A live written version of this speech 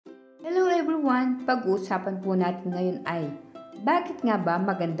everyone! Pag-uusapan po natin ngayon ay bakit nga ba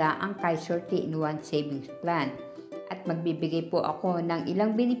maganda ang KAISER 3-in-1 Savings Plan? At magbibigay po ako ng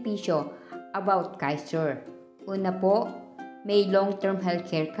ilang benepisyo about KAISER. Una po, may long-term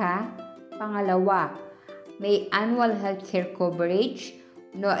healthcare ka. Pangalawa, may annual healthcare coverage,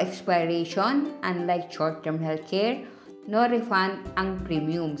 no expiration, unlike short-term healthcare, no refund ang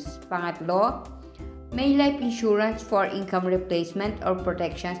premiums. Pangatlo, may life insurance for income replacement or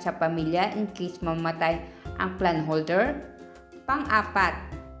protection sa pamilya in case mamatay ang plan holder. Pang-apat,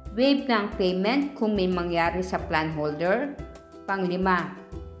 waive na ang payment kung may mangyari sa plan holder. Pang-lima,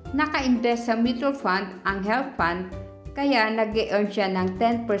 naka-invest sa mutual fund ang health fund kaya nag-earn siya ng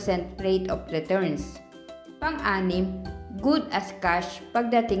 10% rate of returns. Pang-anim, good as cash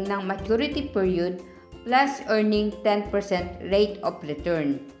pagdating ng maturity period plus earning 10% rate of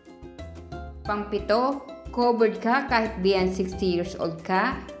return. Pang-pito, covered ka kahit beyond 60 years old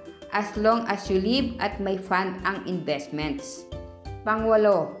ka as long as you live at may fund ang investments.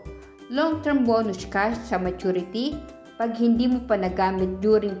 Pang-walo, long-term bonus cash sa maturity pag hindi mo pa nagamit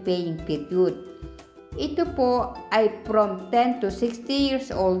during paying period. Ito po ay from 10 to 60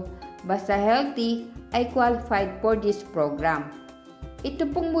 years old basta healthy ay qualified for this program. Ito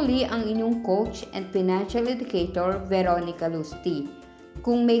pong muli ang inyong coach and financial educator, Veronica Lusti.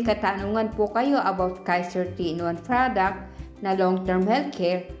 Kung may katanungan po kayo about KAISER 3-in-1 product na long-term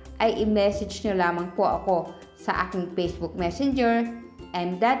healthcare, ay i-message nyo lamang po ako sa aking Facebook Messenger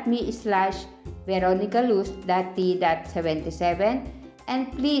m.me/veronicaluz.t.77 and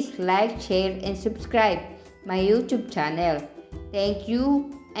please like, share, and subscribe my YouTube channel. Thank you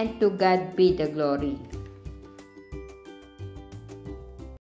and to God be the glory.